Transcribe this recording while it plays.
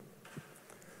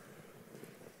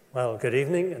Well, good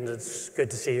evening, and it's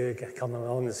good to see you come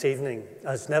along this evening.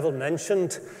 As Neville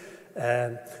mentioned,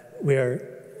 we're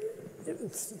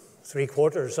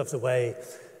 3/4 of the way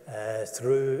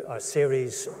through our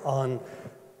series on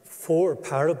 4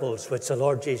 parables which the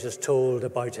Lord Jesus told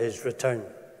about his return.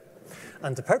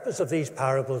 And the purpose of these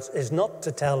parables is not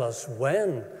to tell us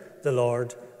when the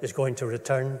Lord is going to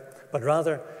return, but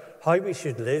rather how we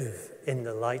should live in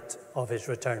the light of his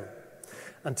return.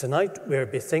 And tonight we'll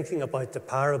be thinking about the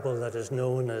parable that is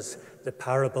known as the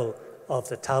parable of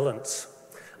the talents.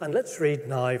 And let's read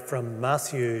now from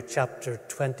Matthew chapter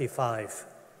 25.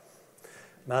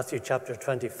 Matthew chapter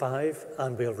 25,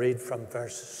 and we'll read from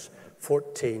verses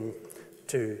 14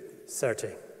 to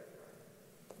 30.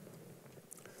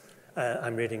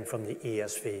 I'm reading from the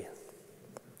ESV.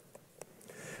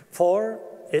 For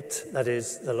it, that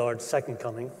is the Lord's second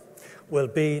coming, will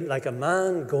be like a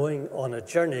man going on a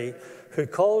journey who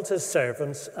called his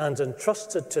servants and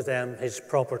entrusted to them his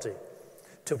property.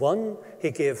 To one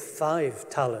he gave 5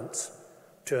 talents,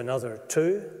 to another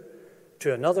 2,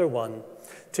 to another 1,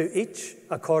 to each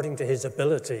according to his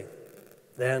ability.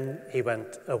 Then he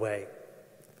went away.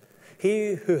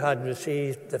 He who had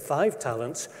received the 5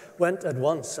 talents went at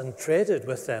once and traded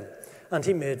with them, and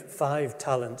he made 5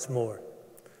 talents more.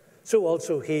 So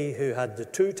also he who had the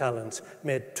 2 talents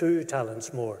made 2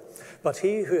 talents more. But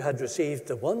he who had received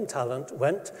the 1 talent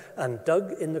went and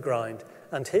dug in the ground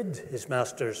and hid his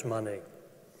master's money.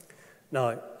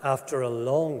 Now, after a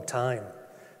long time,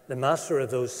 the master of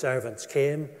those servants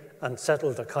came and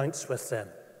settled accounts with them.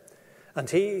 And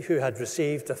he who had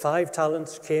received the 5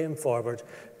 talents came forward,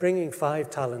 bringing 5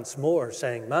 talents more,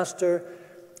 saying, Master,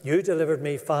 you delivered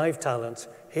me 5 talents.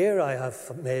 Here I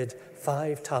have made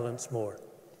 5 talents more.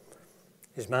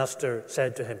 His master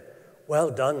said to him,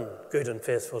 Well done, good and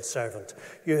faithful servant.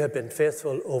 You have been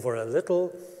faithful over a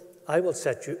little. I will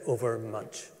set you over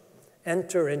much.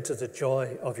 Enter into the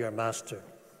joy of your master.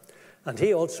 And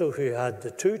he also who had the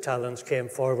 2 talents came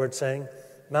forward, saying,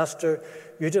 Master,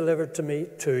 you delivered to me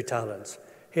 2 talents.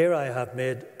 Here I have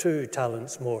made 2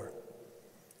 talents more.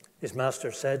 His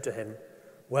master said to him,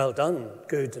 Well done,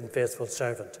 good and faithful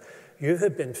servant. You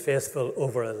have been faithful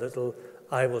over a little.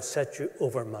 I will set you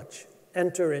over much.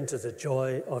 Enter into the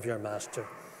joy of your master.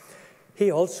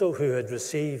 He also who had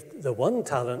received the 1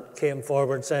 talent came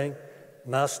forward, saying,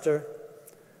 Master,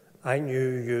 I knew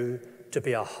you to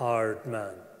be a hard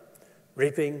man,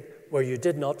 reaping where you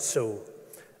did not sow,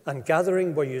 and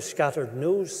gathering where you scattered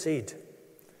no seed.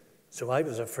 So I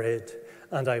was afraid,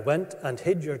 and I went and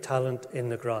hid your talent in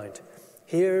the ground.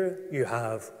 Here you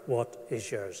have what is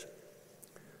yours.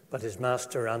 But his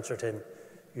master answered him,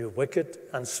 You wicked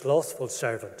and slothful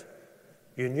servant.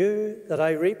 You knew that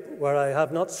I reap where I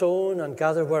have not sown and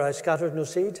gather where I scattered no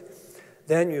seed?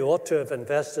 Then you ought to have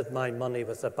invested my money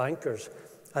with the bankers,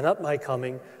 and at my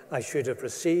coming I should have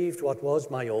received what was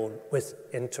my own with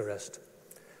interest.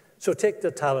 So take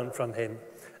the talent from him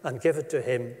and give it to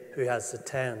him who has the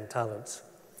 10 talents.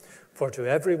 For to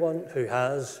everyone who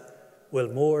has will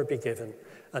more be given,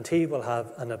 and he will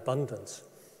have an abundance.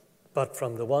 But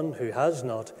from the one who has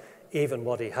not, even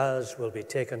what he has will be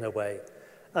taken away.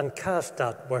 And cast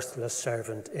that worthless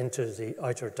servant into the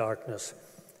outer darkness.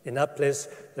 In that place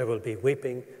there will be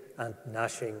weeping and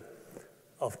gnashing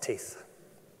of teeth.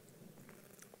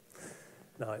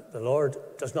 Now, the Lord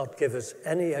does not give us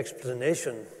any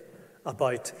explanation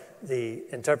about the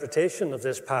interpretation of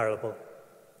this parable.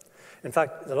 In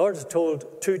fact, the Lord has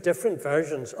told 2 different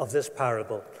versions of this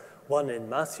parable, one in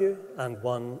Matthew and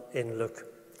one in Luke.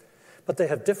 But they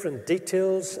have different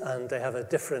details and they have a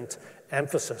different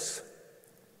emphasis.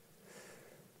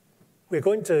 We're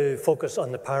going to focus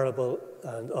on the parable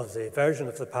of the version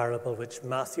of the parable which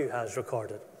Matthew has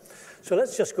recorded. So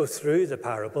let's just go through the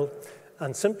parable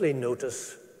and simply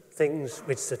notice things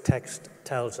which the text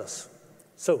tells us.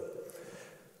 So,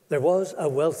 there was a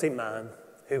wealthy man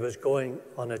who was going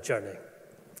on a journey,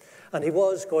 and he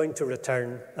was going to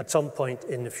return at some point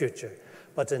in the future.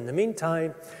 But in the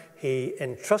meantime, he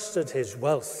entrusted his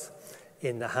wealth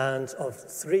in the hands of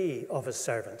 3 of his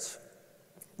servants.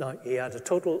 Now, he had a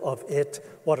total of 8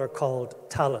 what are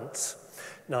called talents.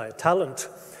 Now, a talent,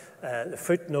 the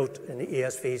footnote in the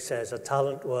ESV says a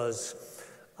talent was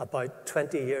about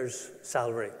 20 years'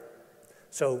 salary.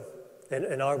 So,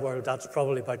 in our world, that's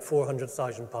probably about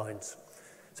 £400,000.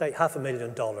 Say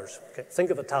 $500,000. Okay, think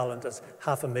of a talent as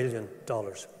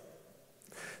 $500,000.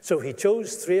 So he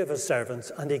chose 3 of his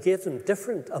servants and he gave them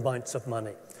different amounts of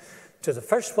money. To the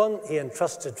first one, he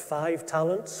entrusted 5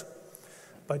 talents,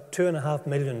 about $2.5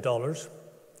 million.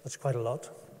 That's quite a lot.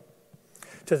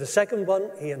 To the second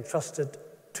one, he entrusted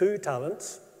 2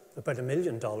 talents, about $1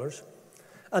 million.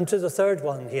 And to the third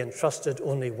one, he entrusted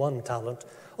only 1 talent,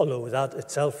 although that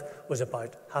itself was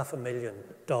about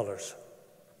 $500,000.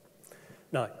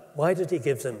 Now, why did he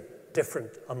give them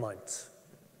different amounts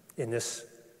in this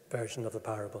version of the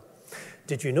parable?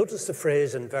 Did you notice the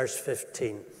phrase in verse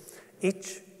 15?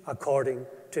 Each according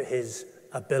to his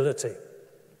ability.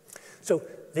 So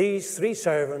these 3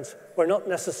 servants were not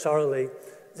necessarily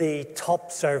the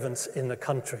top servants in the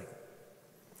country.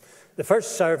 The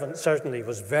first servant certainly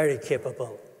was very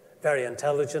capable, very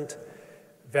intelligent,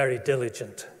 very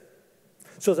diligent.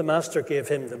 So the master gave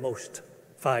him the most,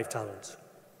 5 talents.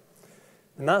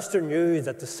 The master knew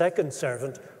that the second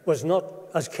servant was not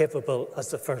as capable as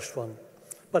the first one,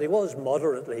 but he was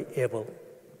moderately able.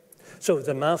 So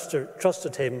the master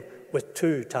trusted him with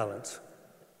 2 talents.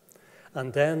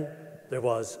 And then there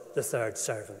was the third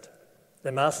servant.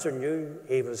 The master knew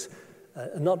he was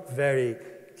a not very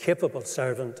capable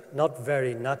servant, not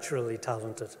very naturally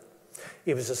talented.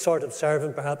 He was a sort of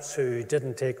servant, perhaps, who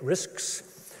didn't take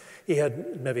risks. He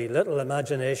had maybe little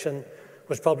imagination,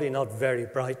 was probably not very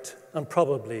bright, and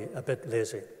probably a bit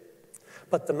lazy.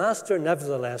 But the master,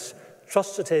 nevertheless,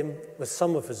 trusted him with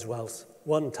some of his wealth,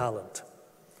 1 talent.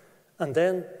 And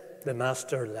then the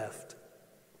master left.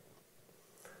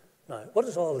 Now, what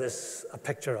is all this a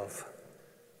picture of?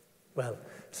 Well,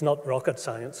 it's not rocket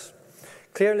science.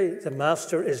 Clearly, the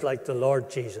master is like the Lord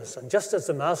Jesus. And just as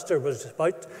the master was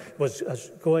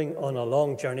going on a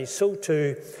long journey, so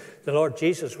too the Lord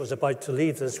Jesus was about to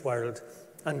leave this world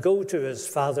and go to his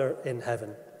Father in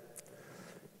heaven.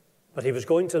 But he was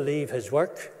going to leave his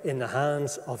work in the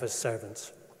hands of his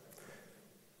servants.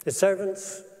 His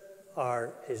servants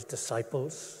are his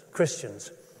disciples,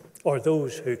 Christians, or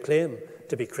those who claim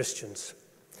to be Christians.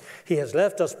 He has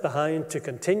left us behind to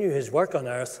continue his work on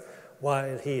earth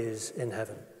while he is in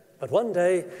heaven. But one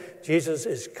day, Jesus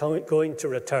is going to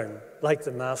return, like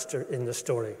the master in the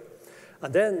story.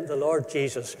 And then the Lord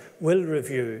Jesus will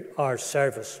review our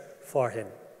service for him.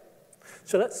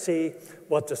 So let's see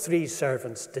what the 3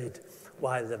 servants did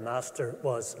while the master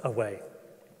was away.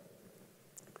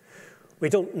 We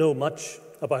don't know much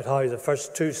about how the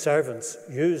first 2 servants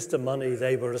used the money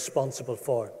they were responsible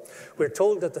for. We're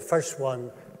told that the first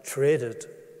one traded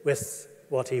with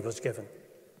what he was given.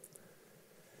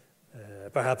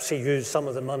 Perhaps he used some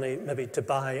of the money maybe to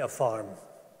buy a farm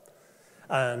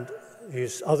and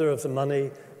used other of the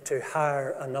money to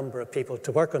hire a number of people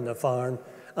to work on the farm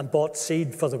and bought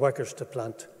seed for the workers to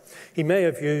plant. He may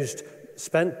have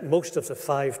spent most of the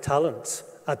 5 talents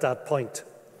at that point.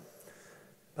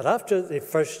 But after the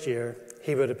first year,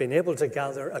 he would have been able to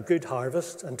gather a good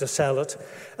harvest and to sell it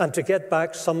and to get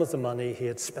back some of the money he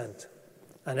had spent.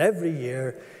 And every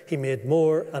year, he made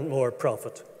more and more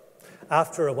profit.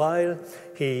 After a while,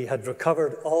 he had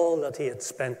recovered all that he had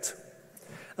spent.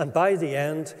 And by the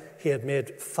end, he had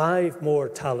made 5 more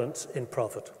talents in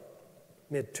profit.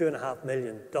 Made $2.5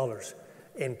 million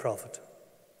in profit.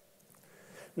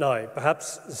 Now,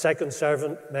 perhaps the second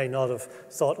servant may not have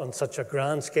thought on such a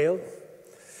grand scale.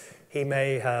 He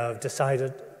may have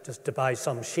decided just to buy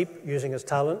some sheep using his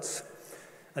talents.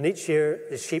 And each year,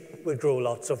 the sheep would grow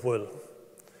lots of wool.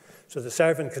 So the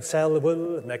servant could sell the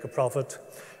wool and make a profit.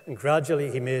 And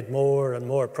gradually he made more and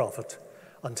more profit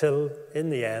until, in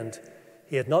the end,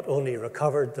 he had not only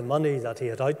recovered the money that he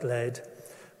had outlaid,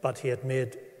 but he had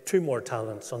made 2 more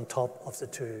talents on top of the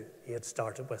 2 he had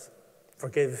started with.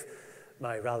 Forgive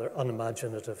my rather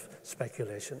unimaginative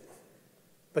speculation.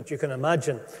 But you can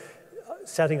imagine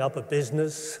setting up a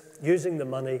business, using the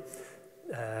money,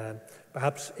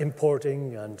 perhaps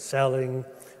importing and selling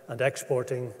and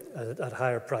exporting at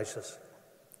higher prices.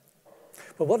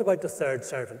 But what about the third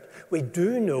servant? We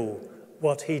do know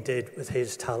what he did with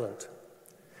his talent.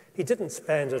 He didn't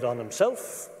spend it on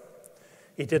himself.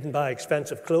 He didn't buy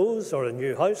expensive clothes or a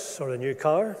new house or a new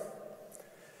car.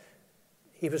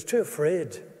 He was too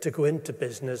afraid to go into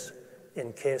business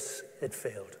in case it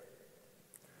failed.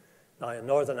 Now, in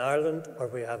Northern Ireland, where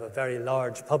we have a very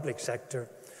large public sector,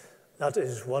 that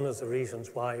is one of the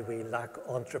reasons why we lack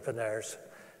entrepreneurs,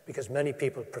 because many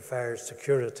people prefer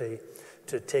security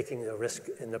to taking the risk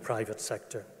in the private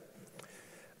sector.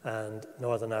 And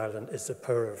Northern Ireland is the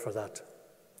poorer for that.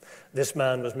 This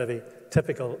man was maybe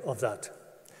typical of that.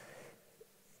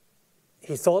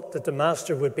 He thought that the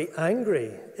master would be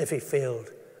angry if he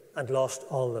failed and lost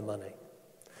all the money.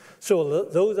 So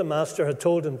though the master had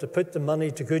told him to put the money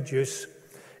to good use,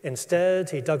 instead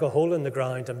he dug a hole in the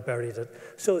ground and buried it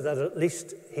so that at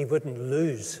least he wouldn't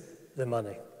lose the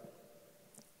money.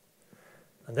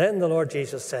 And then the Lord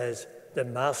Jesus says, the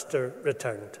master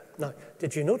returned. Now,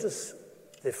 did you notice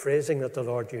the phrasing that the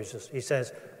Lord uses? He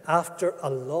says, after a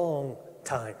long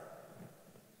time.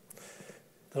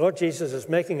 The Lord Jesus is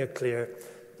making it clear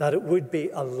that it would be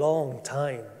a long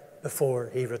time before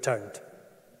he returned.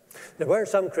 There were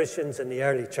some Christians in the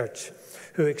early church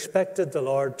who expected the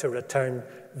Lord to return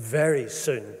very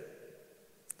soon.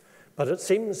 But it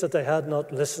seems that they had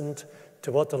not listened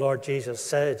to what the Lord Jesus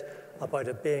said about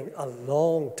it being a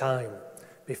long time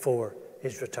before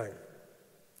his return.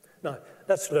 Now,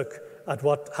 let's look at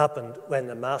what happened when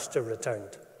the Master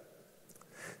returned.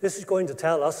 This is going to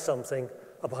tell us something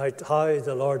about how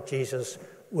the Lord Jesus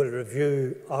will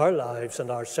review our lives and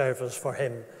our service for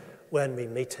him when we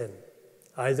meet him,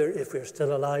 either if we're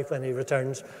still alive when he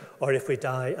returns or if we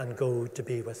die and go to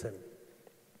be with him.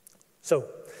 So,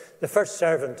 the first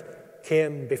servant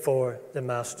came before the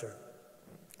Master.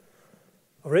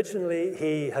 Originally,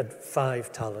 he had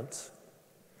 5 talents.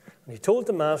 And he told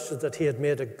the Master that he had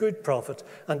made a good profit,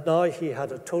 and now he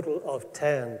had a total of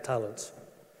 10 talents.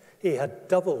 He had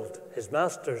doubled his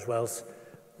master's wealth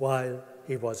while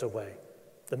he was away.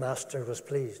 The Master was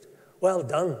pleased. "Well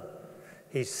done,"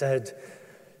 he said.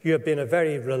 "You have been a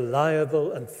very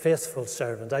reliable and faithful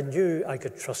servant. I knew I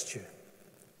could trust you."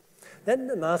 Then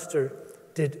the Master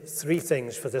did 3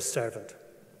 things for this servant.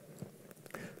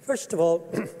 First of all,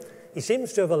 he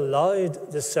seems to have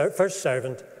allowed the first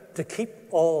servant to keep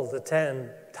all the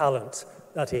 10 talents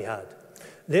that he had.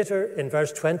 Later in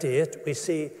verse 28, we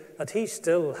see that he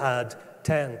still had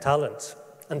 10 talents,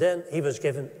 and then he was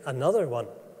given another one.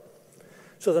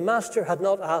 So the Master had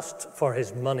not asked for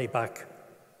his money back.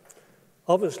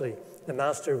 Obviously, the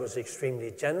Master was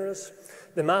extremely generous.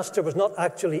 The Master was not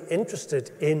actually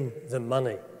interested in the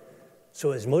money,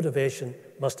 so his motivation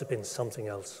must have been something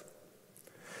else.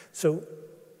 So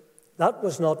that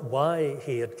was not why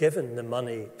he had given the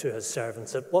money to his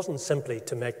servants. It wasn't simply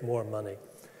to make more money.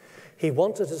 He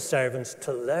wanted his servants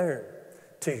to learn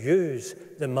to use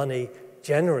the money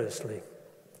generously.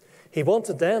 He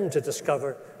wanted them to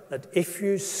discover that if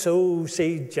you sow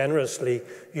seed generously,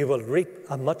 you will reap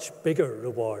a much bigger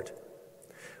reward.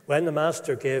 When the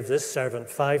Master gave this servant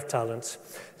 5 talents,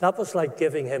 that was like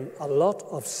giving him a lot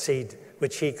of seed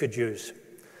which he could use.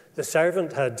 The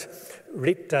servant had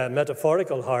reaped a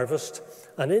metaphorical harvest,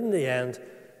 and in the end,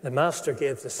 the Master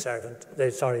gave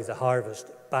the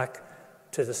harvest back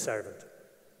to the servant.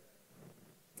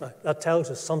 Now, that tells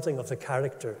us something of the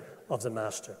character of the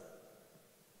Master.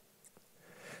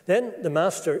 Then the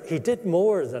Master, he did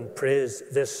more than praise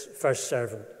this first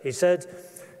servant. He said,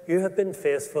 "You have been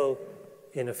faithful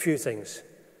in a few things.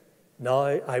 Now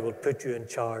I will put you in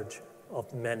charge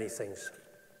of many things."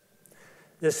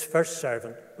 This first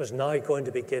servant was now going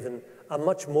to be given a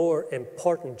much more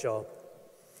important job.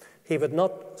 He would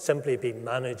not simply be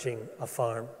managing a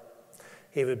farm.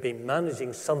 He would be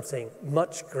managing something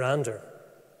much grander.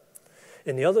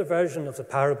 In the other version of the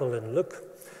parable in Luke,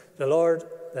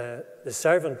 the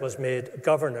servant was made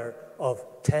governor of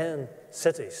 10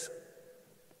 cities.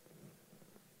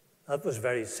 That was a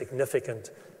very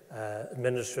significant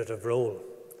administrative role.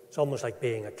 It's almost like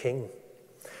being a king.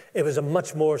 It was a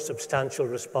much more substantial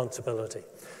responsibility.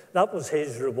 That was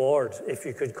his reward, if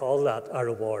you could call that a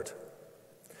reward.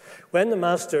 When the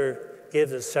Master gave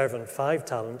the servant 5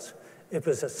 talents, it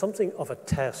was something of a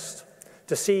test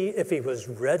to see if he was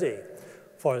ready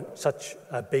for such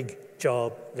a big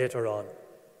job later on.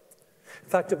 In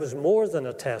fact, it was more than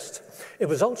a test. It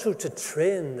was also to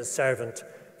train the servant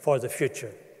for the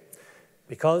future.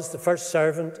 Because the first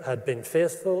servant had been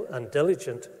faithful and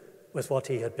diligent with what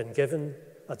he had been given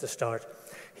at the start,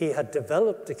 he had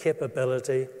developed the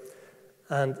capability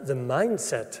and the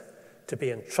mindset to be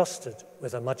entrusted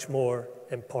with a much more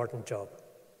important job.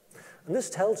 And this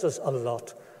tells us a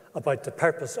lot about the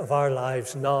purpose of our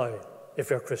lives now, if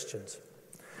we're Christians.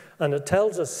 And it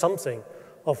tells us something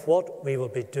of what we will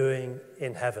be doing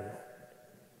in heaven.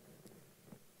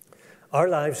 Our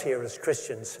lives here as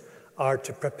Christians are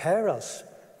to prepare us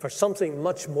for something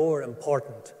much more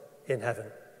important in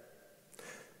heaven.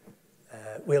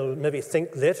 We'll maybe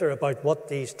think later about what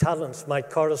these talents might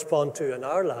correspond to in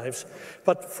our lives,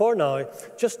 but for now,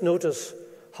 just notice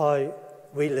how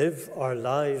we live our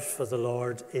lives for the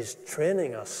Lord is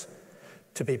training us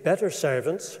to be better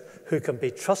servants who can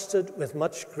be trusted with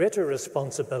much greater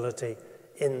responsibility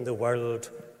in the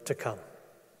world to come.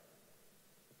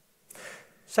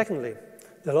 Secondly,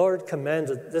 the Lord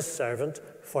commended this servant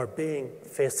for being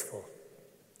faithful.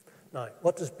 Now,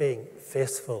 what does being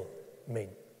faithful mean?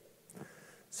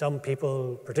 Some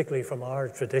people, particularly from our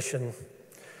tradition,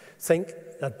 think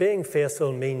that being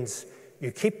faithful means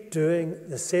you keep doing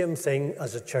the same thing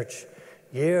as a church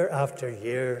year after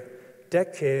year,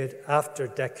 decade after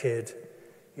decade.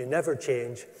 You never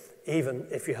change, even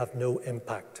if you have no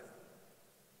impact.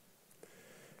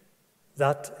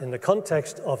 that in the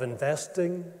context of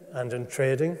investing and in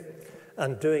trading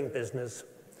and doing business,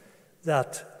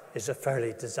 that is a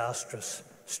fairly disastrous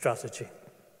strategy.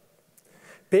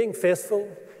 Being faithful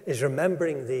is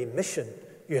remembering the mission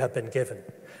you have been given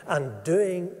and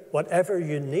doing whatever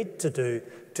you need to do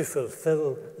to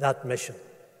fulfill that mission.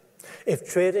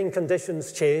 If trading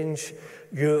conditions change,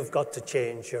 you've got to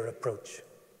change your approach.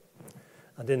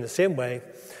 And in the same way,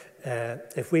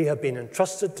 if we have been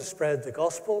entrusted to spread the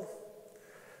gospel,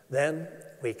 then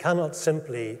we cannot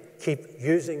simply keep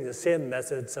using the same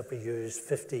methods that we used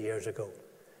 50 years ago.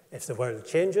 If the world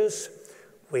changes,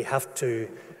 we have to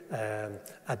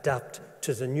adapt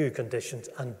to the new conditions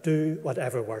and do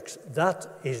whatever works. That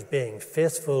is being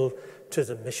faithful to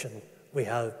the mission we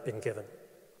have been given.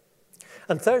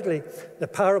 And thirdly, the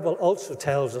parable also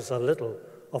tells us a little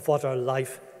of what our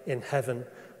life in heaven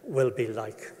will be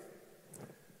like.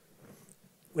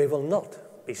 We will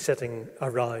not be sitting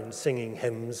around singing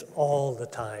hymns all the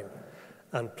time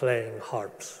and playing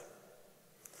harps.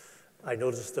 I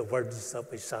noticed the words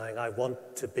that we sang, I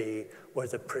want to be where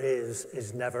the praise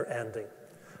is never ending.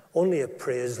 Only a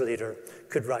praise leader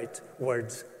could write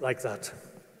words like that.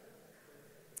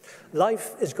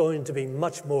 Life is going to be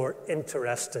much more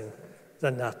interesting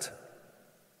than that.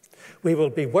 We will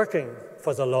be working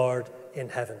for the Lord in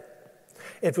heaven.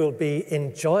 It will be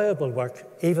enjoyable work,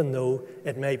 even though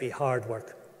it may be hard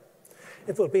work.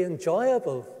 It will be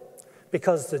enjoyable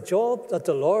because the job that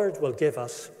the Lord will give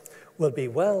us will be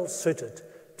well suited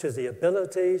to the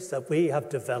abilities that we have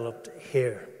developed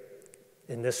here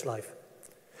in this life.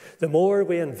 The more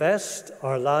we invest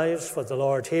our lives for the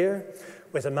Lord here,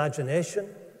 with imagination,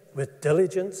 with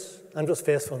diligence, and with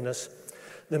faithfulness,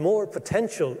 the more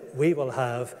potential we will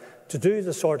have to do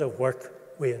the sort of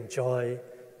work we enjoy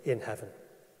in heaven.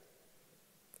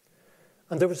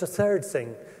 And there was a third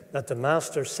thing that the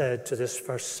master said to this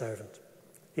first servant.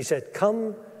 He said,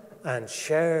 "Come and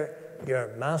share your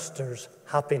master's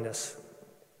happiness."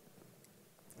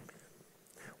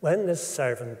 When this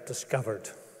servant discovered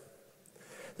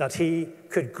that he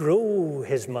could grow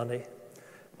his money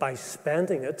by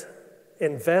spending it,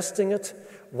 investing it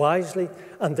wisely,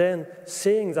 and then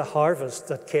seeing the harvest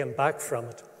that came back from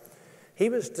it, he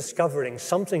was discovering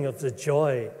something of the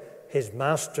joy his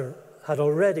master had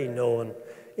already known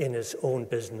in his own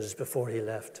business before he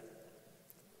left.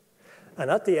 And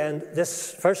at the end,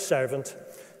 this first servant,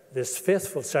 this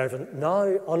faithful servant,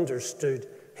 now understood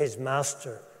his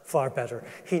master far better.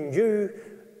 He knew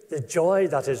the joy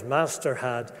that his master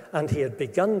had, and he had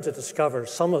begun to discover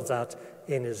some of that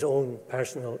in his own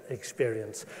personal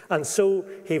experience. And so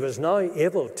he was now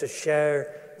able to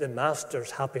share the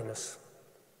master's happiness.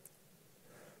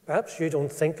 Perhaps you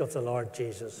don't think of the Lord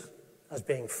Jesus as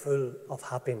being full of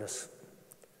happiness,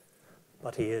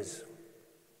 but he is.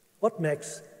 What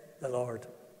makes the Lord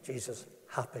Jesus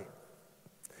happy?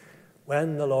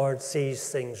 When the Lord sees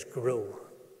things grow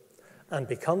and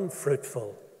become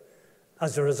fruitful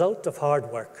as a result of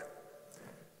hard work,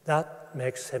 that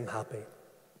makes him happy.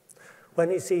 When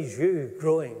he sees you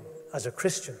growing as a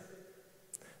Christian,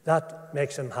 that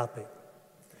makes him happy.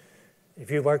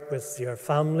 If you work with your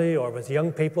family or with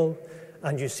young people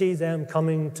and you see them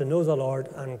coming to know the Lord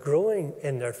and growing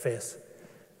in their faith,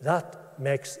 that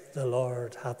makes the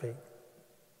Lord happy.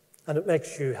 And it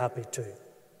makes you happy too.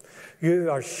 You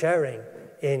are sharing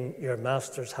in your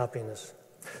master's happiness.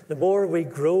 The more we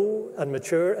grow and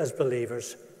mature as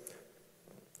believers,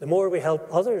 the more we help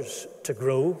others to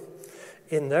grow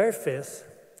in their faith,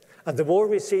 and the more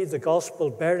we see the gospel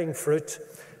bearing fruit,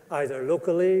 either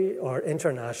locally or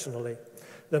internationally,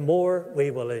 the more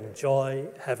we will enjoy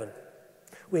heaven.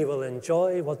 We will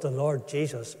enjoy what the Lord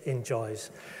Jesus enjoys.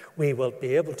 We will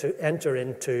be able to enter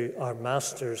into our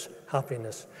master's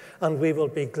happiness, and we will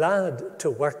be glad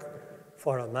to work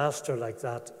for a master like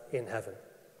that in heaven.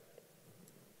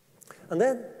 And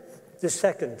then the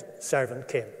second servant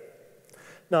came.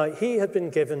 Now, he had been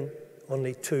given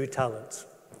only 2 talents.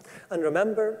 And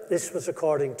remember, this was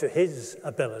according to his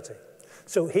ability.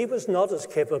 So he was not as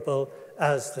capable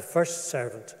as the first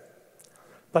servant.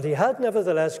 But he had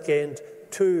nevertheless gained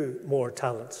 2 more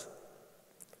talents.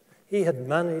 He had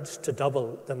managed to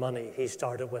double the money he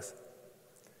started with.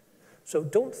 So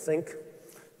don't think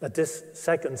that this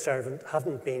second servant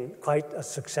hadn't been quite as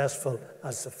successful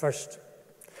as the first.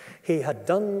 He had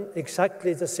done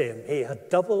exactly the same. He had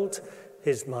doubled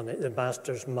his money, the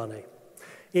master's money,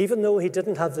 even though he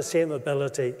didn't have the same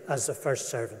ability as the first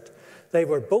servant. They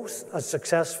were both as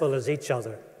successful as each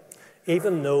other,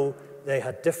 even though they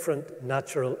had different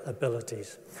natural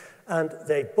abilities. And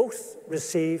they both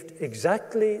received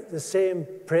exactly the same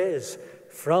praise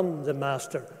from the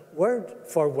master, word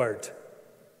for word.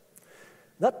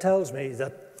 That tells me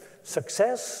that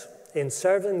success in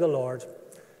serving the Lord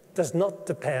does not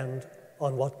depend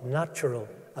on what natural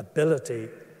ability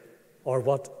or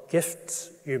what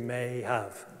gifts you may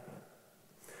have.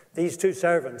 These two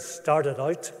servants started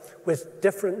out with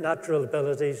different natural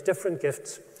abilities, different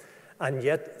gifts, and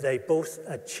yet they both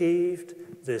achieved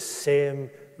the same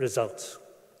results.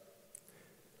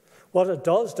 What it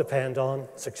does depend on,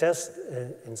 success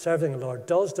in serving the Lord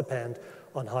does depend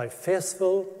on how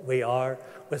faithful we are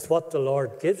with what the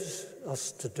Lord gives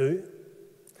us to do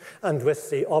and with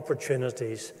the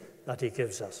opportunities that he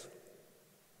gives us.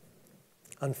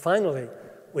 And finally,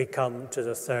 we come to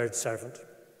the third servant.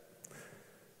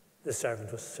 The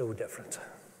servant was so different.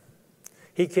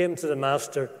 He came to the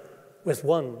master with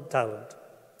one talent.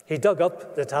 He dug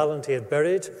up the talent he had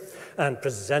buried and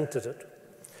presented it.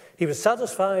 He was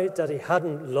satisfied that he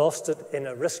hadn't lost it in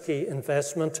a risky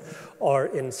investment or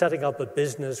in setting up a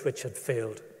business which had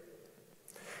failed.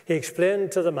 He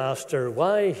explained to the master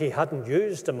why he hadn't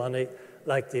used the money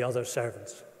like the other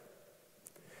servants.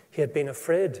 He had been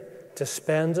afraid to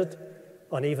spend it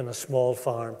on even a small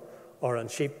farm or on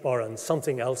sheep or on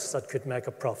something else that could make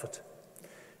a profit.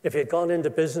 If he had gone into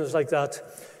business like that,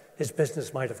 his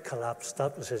business might have collapsed.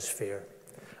 That was his fear.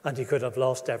 And he could have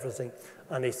lost everything.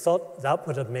 And he thought that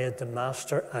would have made the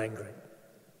master angry.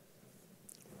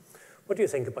 What do you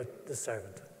think about the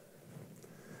servant?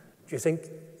 Do you think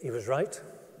he was right?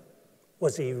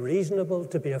 Was he reasonable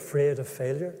to be afraid of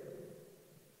failure?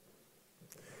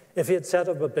 If he had set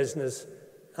up a business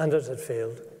and it had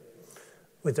failed,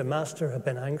 would the master have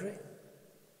been angry?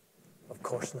 Of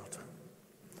course not.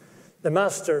 The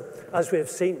master, as we have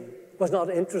seen, was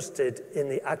not interested in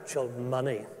the actual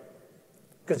money,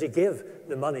 because he gave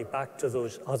the money back to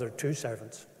those other two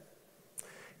servants.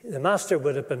 The master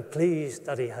would have been pleased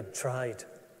that he had tried.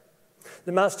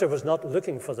 The master was not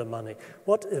looking for the money.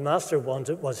 What the master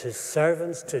wanted was his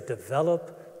servants to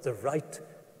develop the right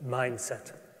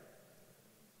mindset.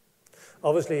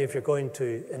 Obviously, if you're going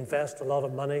to invest a lot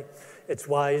of money, it's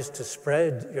wise to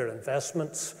spread your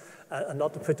investments and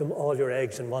not to put all your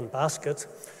eggs in one basket,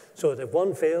 so that if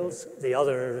one fails, the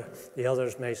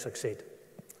others may succeed.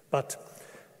 But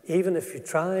even if you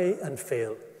try and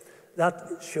fail,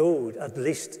 that showed at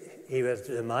least he had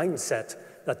the mindset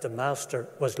that the master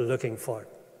was looking for.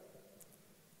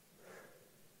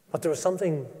 But there was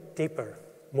something deeper,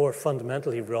 more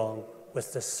fundamentally wrong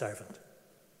with this servant.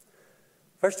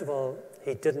 First of all,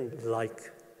 he didn't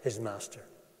like his master.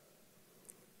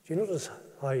 Do you notice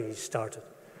how he started?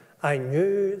 I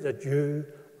knew that you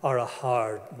are a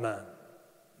hard man.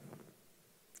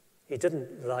 He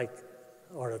didn't like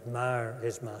or admire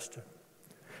his master.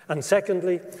 And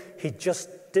secondly, he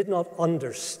just did not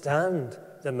understand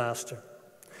the master.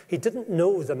 He didn't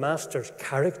know the master's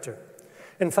character.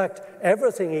 In fact,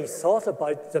 everything he thought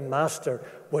about the master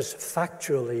was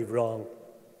factually wrong.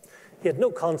 He had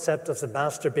no concept of the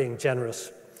master being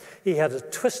generous. He had a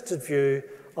twisted view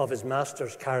of his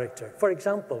master's character. For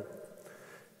example,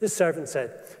 this servant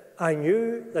said, I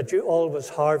knew that you always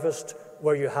harvest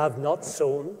where you have not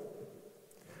sown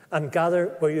and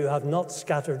gather where you have not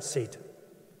scattered seed.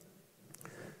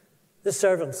 This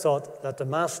servant thought that the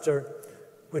master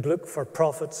would look for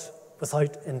profits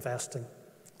without investing.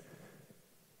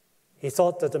 He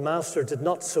thought that the master did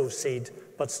not sow seed,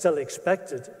 but still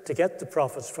expected to get the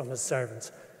profits from his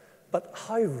servants. But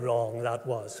how wrong that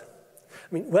was.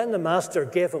 I mean, when the master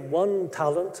gave him one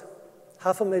talent,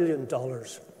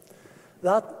 $500,000,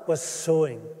 that was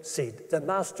sowing seed. The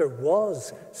master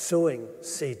was sowing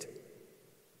seed.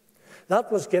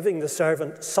 That was giving the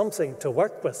servant something to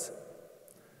work with.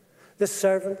 This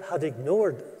servant had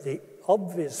ignored the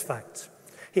obvious facts.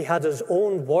 He had his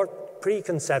own warped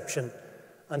preconception,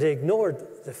 and he ignored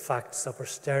the facts that were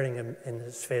staring him in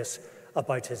his face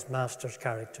about his master's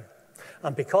character.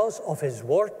 And because of his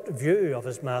warped view of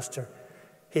his master,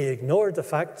 he ignored the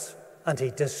facts and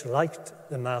he disliked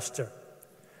the master.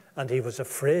 And he was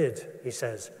afraid, he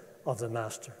says, of the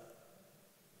master.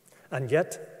 And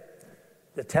yet,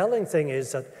 the telling thing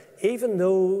is that even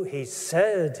though he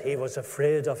said he was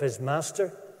afraid of his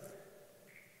master,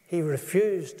 he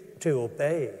refused to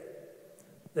obey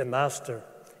the master,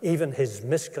 even his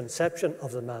misconception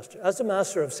of the master. As the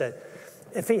master have said,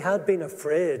 if he had been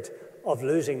afraid of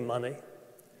losing money,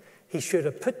 he should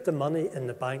have put the money in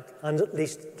the bank and at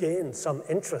least gained some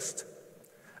interest.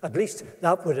 At least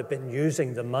that would have been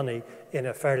using the money in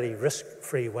a fairly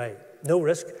risk-free way. No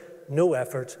risk, no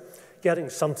effort,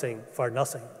 getting something for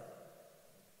nothing.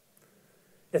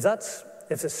 If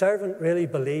the servant really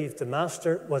believed the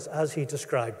master was as he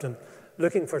described him,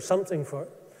 looking for something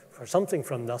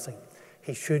from nothing,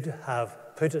 he should have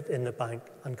put it in the bank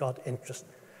and got interest.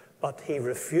 But he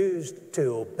refused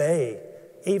to obey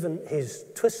even his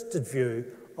twisted view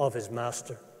of his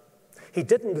master. He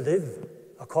didn't live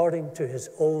according to his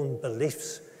own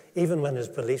beliefs, even when his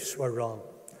beliefs were wrong.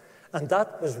 And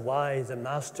that was why the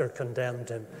master condemned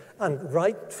him, and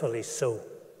rightfully so.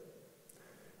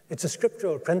 It's a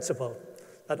scriptural principle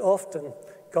that often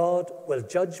God will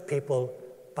judge people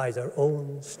by their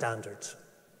own standards,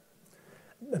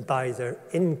 by their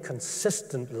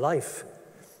inconsistent life,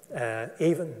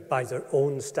 even by their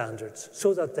own standards,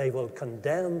 so that they will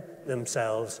condemn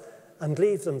themselves and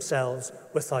leave themselves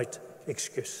without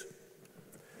excuse.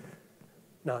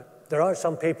 Now, there are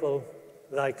some people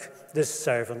like this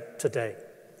servant today.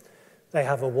 They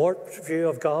have a warped view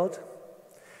of God.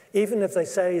 Even if they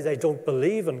say they don't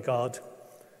believe in God,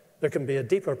 there can be a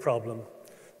deeper problem,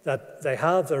 that they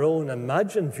have their own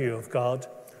imagined view of God,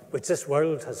 which this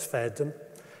world has fed them,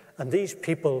 and these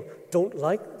people don't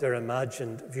like their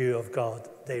imagined view of God.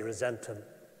 They resent him.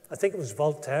 I think it was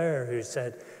Voltaire who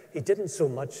said he didn't so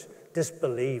much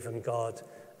disbelieve in God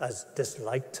as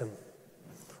disliked him,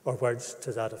 or words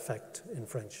to that effect in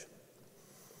French.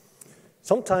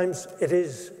 Sometimes it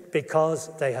is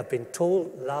because they have been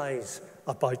told lies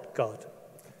about God.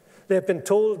 They have been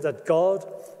told that God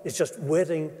is just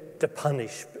waiting to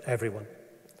punish everyone,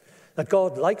 that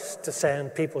God likes to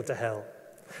send people to hell,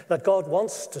 that God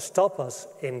wants to stop us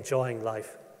enjoying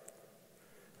life.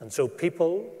 And so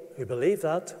people who believe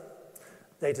that,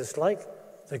 they dislike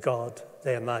the God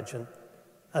they imagine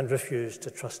and refuse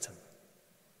to trust him.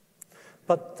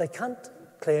 But they can't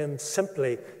claim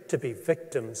simply to be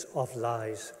victims of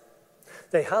lies.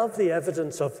 They have the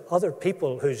evidence of other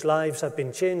people whose lives have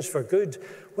been changed for good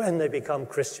when they become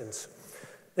Christians.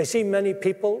 They see many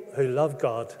people who love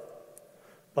God,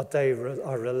 but they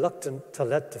are reluctant to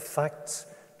let the facts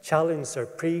challenge their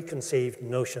preconceived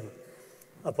notion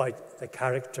about the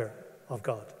character of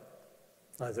God.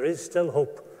 Now, there is still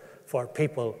hope for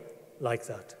people like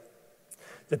that.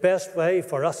 The best way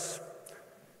for us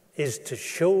is to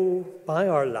show by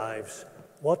our lives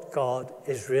what God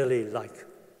is really like.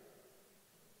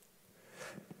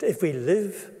 If we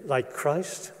live like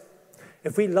Christ,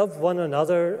 if we love one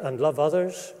another and love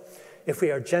others, if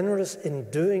we are generous in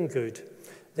doing good,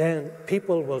 then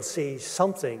people will see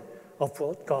something of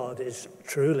what God is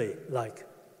truly like.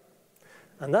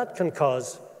 And that can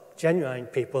cause genuine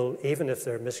people, even if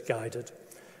they're misguided,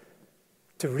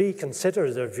 to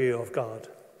reconsider their view of God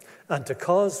and to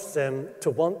cause them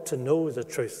to want to know the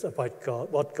truth about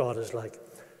God, what God is like,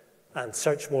 and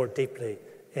search more deeply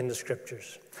in the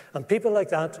Scriptures. And people like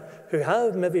that who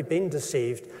have maybe been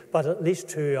deceived, but at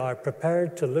least who are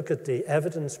prepared to look at the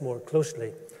evidence more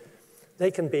closely,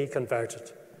 they can be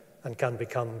converted and can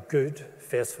become good,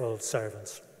 faithful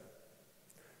servants.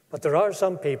 But there are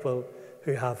some people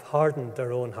who have hardened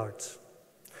their own hearts.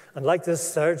 And like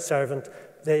this third servant,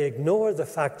 they ignore the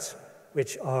facts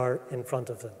which are in front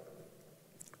of them.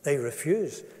 They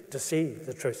refuse to see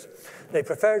the truth. They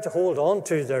prefer to hold on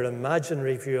to their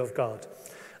imaginary view of God,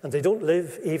 and they don't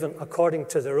live even according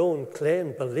to their own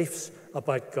claimed beliefs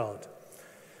about God.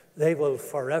 They will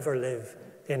forever live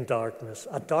in darkness,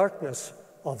 a darkness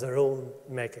of their own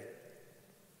making.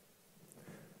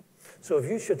 So if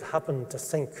you should happen to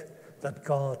think that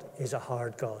God is a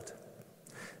hard God,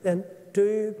 then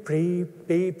do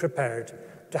be prepared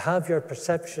to have your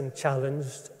perception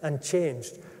challenged and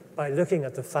changed by looking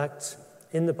at the facts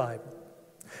in the Bible.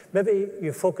 Maybe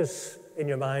you focus in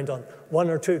your mind on one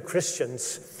or two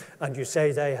Christians and you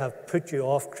say they have put you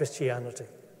off Christianity.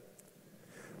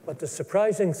 But the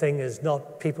surprising thing is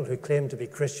not people who claim to be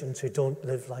Christians who don't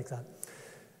live like that.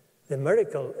 The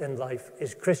miracle in life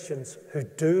is Christians who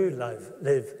do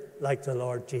live like the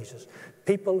Lord Jesus,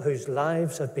 people whose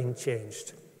lives have been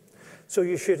changed. So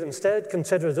you should instead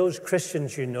consider those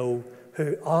Christians you know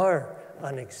who are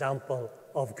an example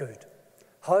of good.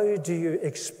 How do you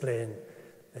explain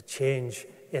the change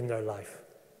in their life?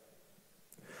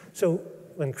 So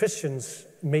when Christians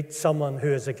meet someone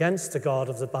who is against the God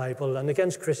of the Bible and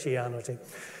against Christianity,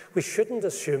 we shouldn't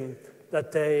assume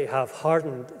that they have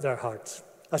hardened their hearts.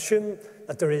 Assume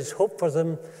that there is hope for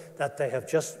them, that they have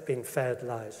just been fed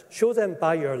lies. Show them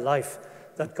by your life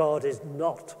that God is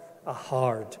not a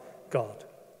hard God,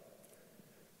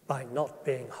 by not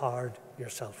being hard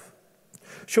yourself.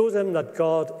 Show them that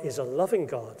God is a loving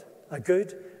God, a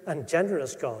good and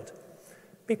generous God.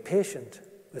 Be patient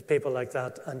with people like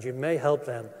that, and you may help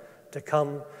them to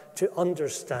come to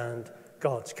understand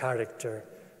God's character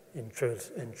in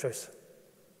truth.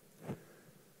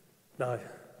 Now,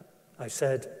 I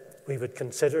said we would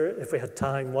consider, if we had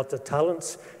time, what the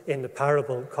talents in the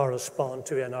parable correspond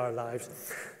to in our lives.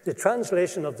 The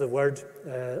translation of the word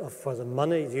for the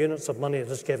money, the units of money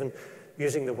that is given,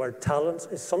 using the word talents,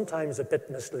 is sometimes a bit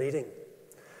misleading.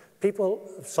 People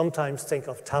sometimes think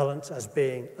of talents as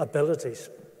being abilities.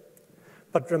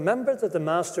 But remember that the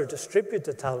master distributed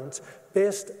the talents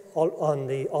based on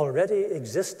the already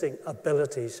existing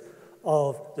abilities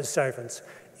of the servants,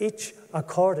 each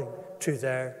according to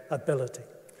their ability.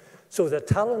 So the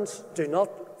talents do not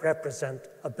represent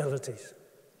abilities.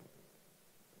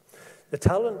 The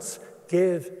talents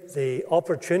give the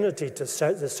opportunity to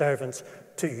the servants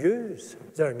to use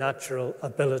their natural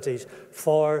abilities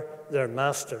for their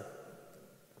master.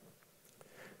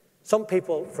 Some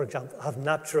people, for example, have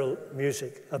natural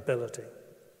music ability.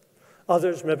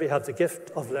 Others maybe have the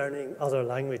gift of learning other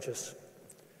languages.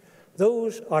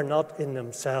 Those are not in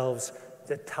themselves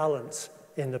the talents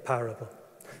in the parable.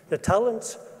 The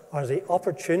talents are the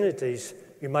opportunities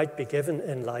you might be given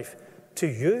in life to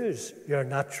use your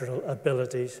natural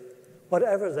abilities,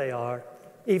 whatever they are,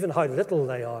 even how little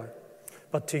they are,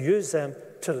 but to use them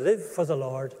to live for the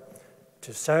Lord,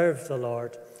 to serve the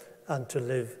Lord, and to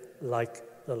live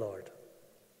like the Lord.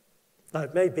 Now,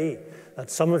 it may be that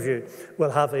some of you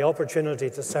will have the opportunity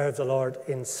to serve the Lord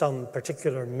in some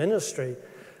particular ministry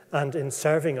and in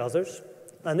serving others,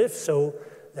 and if so,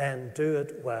 then do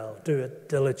it well, do it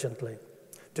diligently,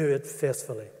 do it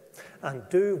faithfully, and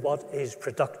do what is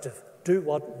productive, do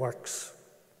what works.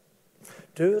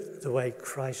 Do it the way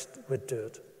Christ would do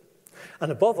it.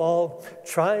 And above all,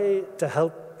 try to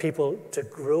help people to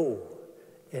grow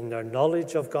in their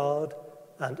knowledge of God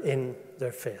and in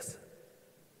their faith.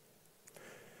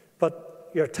 But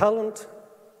your talent,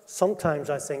 sometimes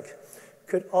I think,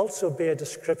 could also be a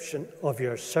description of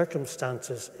your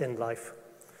circumstances in life.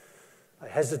 I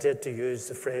hesitate to use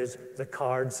the phrase, the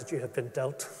cards that you have been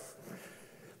dealt.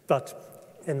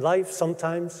 But in life,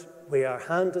 sometimes we are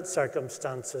handed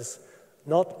circumstances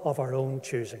not of our own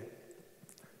choosing.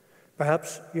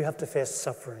 Perhaps you have to face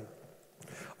suffering,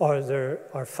 or there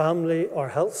are family or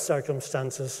health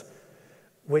circumstances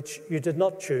which you did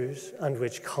not choose and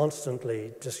which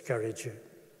constantly discourage you.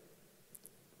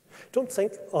 Don't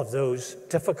think of those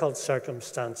difficult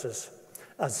circumstances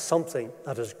as something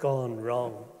that has gone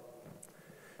wrong.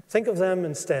 Think of them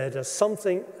instead as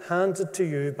something handed to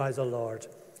you by the Lord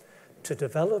to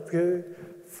develop you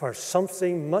for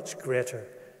something much greater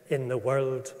in the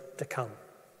world to come.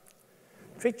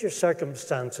 Treat your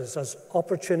circumstances as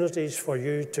opportunities for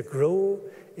you to grow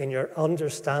in your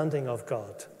understanding of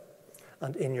God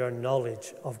and in your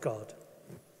knowledge of God.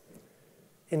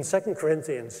 In 2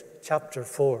 Corinthians chapter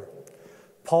 4,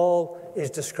 Paul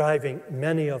is describing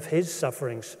many of his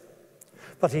sufferings,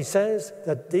 but he says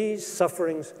that these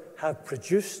sufferings have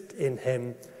produced in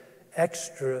him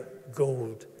extra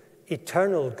gold,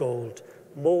 eternal gold,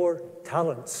 more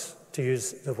talents, to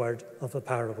use the word of the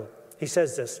parable. He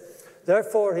says this,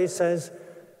 therefore, he says,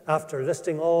 after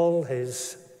listing all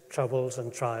his troubles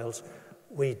and trials,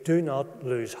 we do not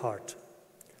lose heart.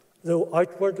 Though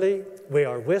outwardly we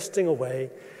are wasting away,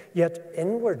 yet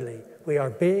inwardly we are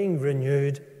being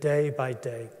renewed day by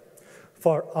day.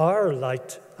 For our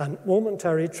light and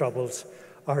momentary troubles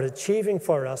are achieving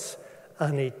for us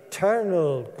an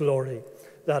eternal glory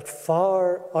that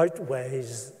far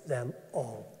outweighs them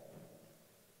all.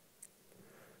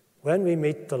 When we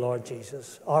meet the Lord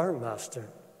Jesus, our Master,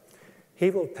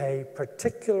 he will pay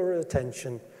particular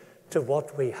attention to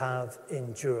what we have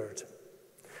endured,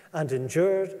 and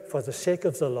endured for the sake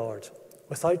of the Lord,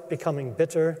 without becoming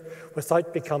bitter,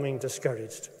 without becoming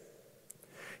discouraged.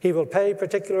 He will pay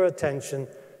particular attention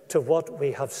to what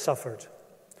we have suffered,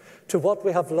 to what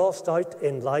we have lost out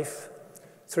in life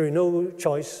through no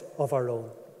choice of our own.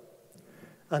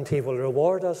 And he will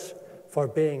reward us for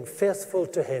being faithful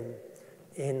to him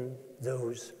in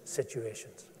those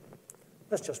situations.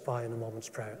 Let's just bow in a moment's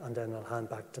prayer, and then I'll hand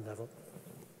back to Neville.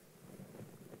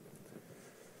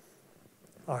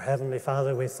 Our Heavenly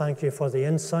Father, we thank you for the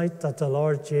insight that the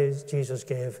Lord Jesus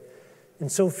gave in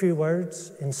so few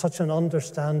words, in such an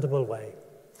understandable way.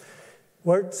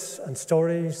 Words and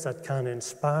stories that can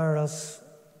inspire us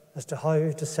as to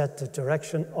how to set the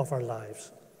direction of our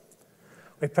lives.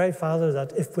 We pray, Father,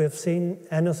 that if we have seen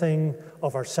anything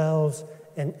of ourselves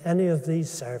in any of these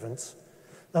servants,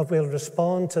 that we'll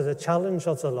respond to the challenge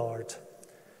of the Lord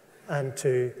and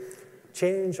to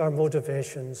change our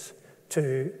motivations,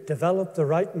 to develop the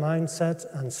right mindset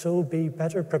and so be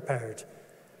better prepared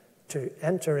to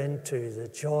enter into the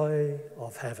joy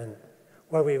of heaven,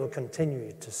 where we will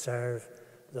continue to serve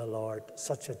the Lord,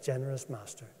 such a generous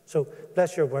Master. So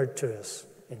bless your word to us.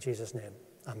 In Jesus' name,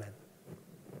 amen.